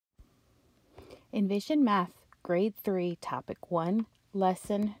Envision Math, Grade 3, Topic 1,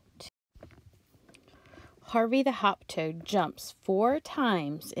 Lesson 2. Harvey the hop toad jumps 4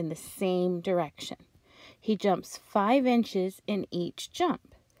 times in the same direction. He jumps 5 inches in each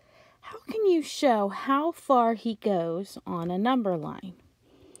jump. How can you show how far he goes on a number line?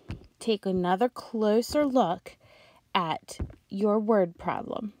 Take another closer look at your word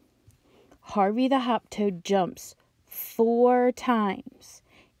problem. Harvey the hop toad jumps 4 times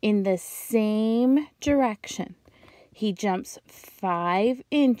in the same direction. He jumps 5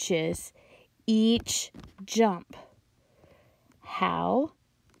 inches each jump. How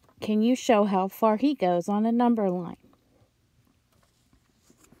can you show how far he goes on a number line?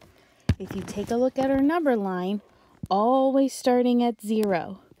 If you take a look at our number line, always starting at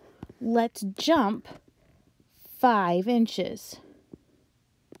 0, let's jump 5 inches.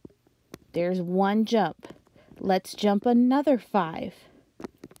 There's 1 jump. Let's jump another 5.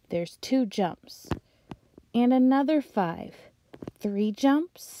 There's 2 jumps. And another 5. 3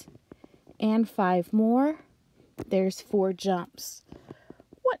 jumps. And 5 more. There's 4 jumps.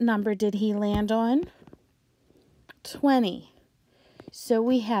 What number did he land on? 20. So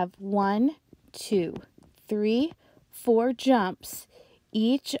we have 1, 2, 3, 4 jumps,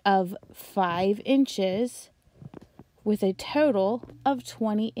 each of 5 inches, with a total of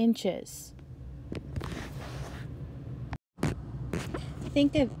 20 inches.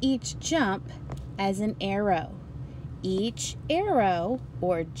 Think of each jump as an arrow. Each arrow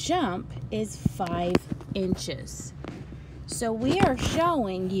or jump is 5 inches. So we are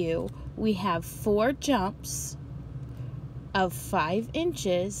showing you we have 4 jumps of 5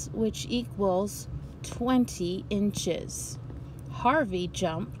 inches, which equals 20 inches. Harvey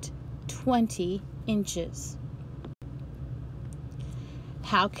jumped 20 inches.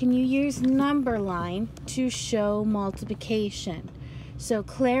 How can you use number line to show multiplication? So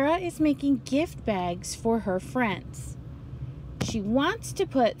Clara is making gift bags for her friends. She wants to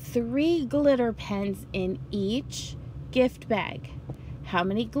put 3 glitter pens in each gift bag. How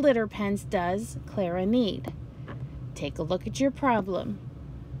many glitter pens does Clara need? Take a look at your problem.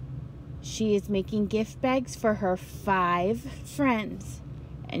 She is making gift bags for her 5 friends,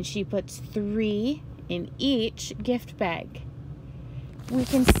 and she puts 3 in each gift bag. We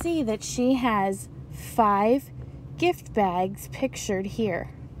can see that she has 5 gift bags pictured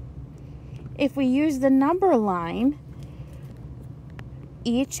here. If we use the number line,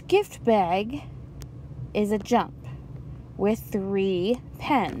 each gift bag is a jump with 3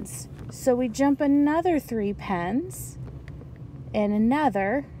 pens. So we jump another 3 pens and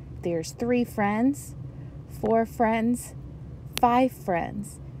another. There's 3 friends, 4 friends, 5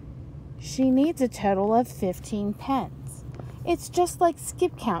 friends. She needs a total of 15 pens. It's just like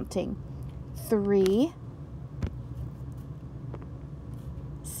skip counting. 3,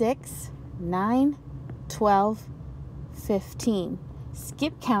 6, 9, 12, 15.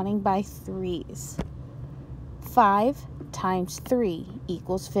 Skip counting by 3s. 5 times 3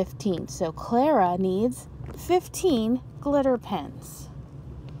 equals 15. So Clara needs 15 glitter pens.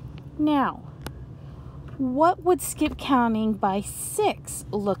 Now, what would skip counting by 6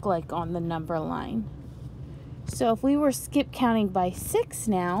 look like on the number line? So if we were skip counting by 6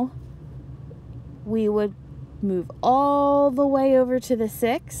 now, we would move all the way over to the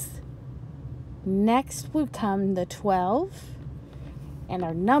 6th. Next would come the 12. And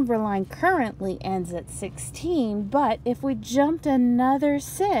our number line currently ends at 16. But if we jumped another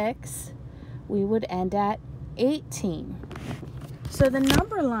 6, we would end at 18. So the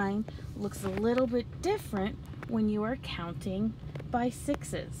number line looks a little bit different when you are counting by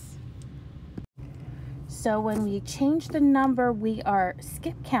 6s. So when we change the number we are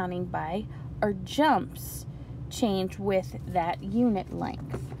skip counting by, our jumps change with that unit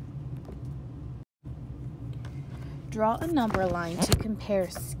length. Draw a number line to compare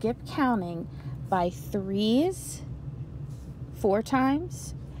skip counting by 3s 4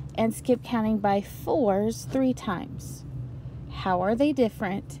 times and skip counting by 4s 3 times. How are they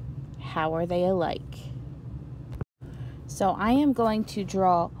different? How are they alike? So I am going to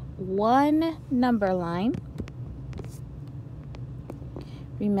draw one number line.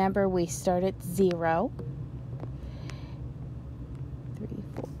 Remember, we start at 0. 3,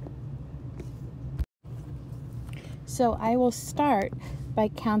 4. So I will start by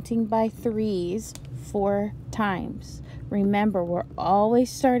counting by 3s 4 times. Remember, we're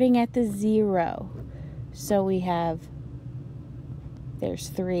always starting at the 0. So we have, there's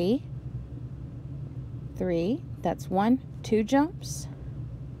 3, that's 1, 2 jumps,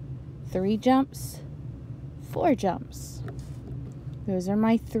 3 jumps, 4 jumps. Those are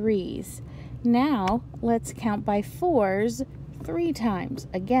my 3s. Now let's count by 4s 3 times.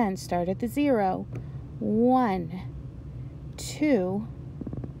 Again, start at the 0. 1, 2,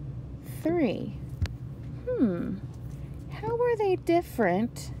 3. How are they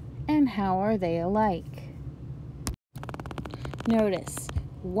different and how are they alike? Notice,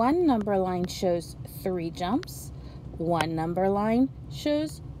 one number line shows 3 jumps, one number line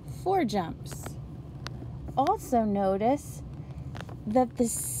shows 4 jumps. Also notice that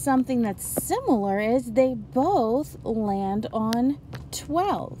something that's similar is they both land on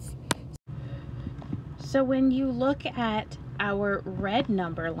 12. So when you look at our red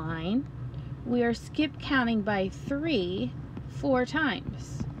number line, we are skip counting by 3 4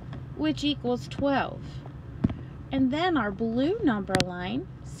 times, which equals 12. And then our blue number line,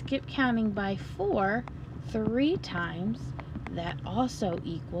 skip counting by 4 3 times, that also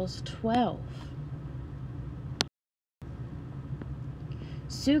equals 12.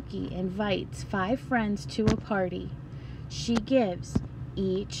 Sukie invites 5 friends to a party. She gives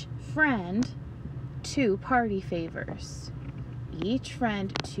each friend 2 party favors. Each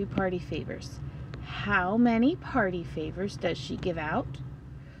friend 2 party favors. How many party favors does she give out?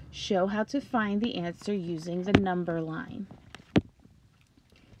 Show how to find the answer using the number line.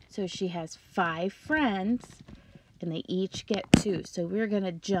 So she has 5 friends and they each get 2. So we're going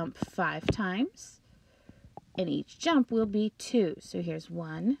to jump 5 times and each jump will be 2. So here's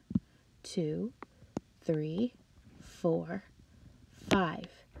 1, 2, 3, 4, 5.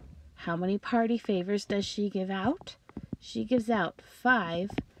 How many party favors does she give out? She gives out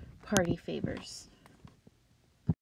 5 party favors.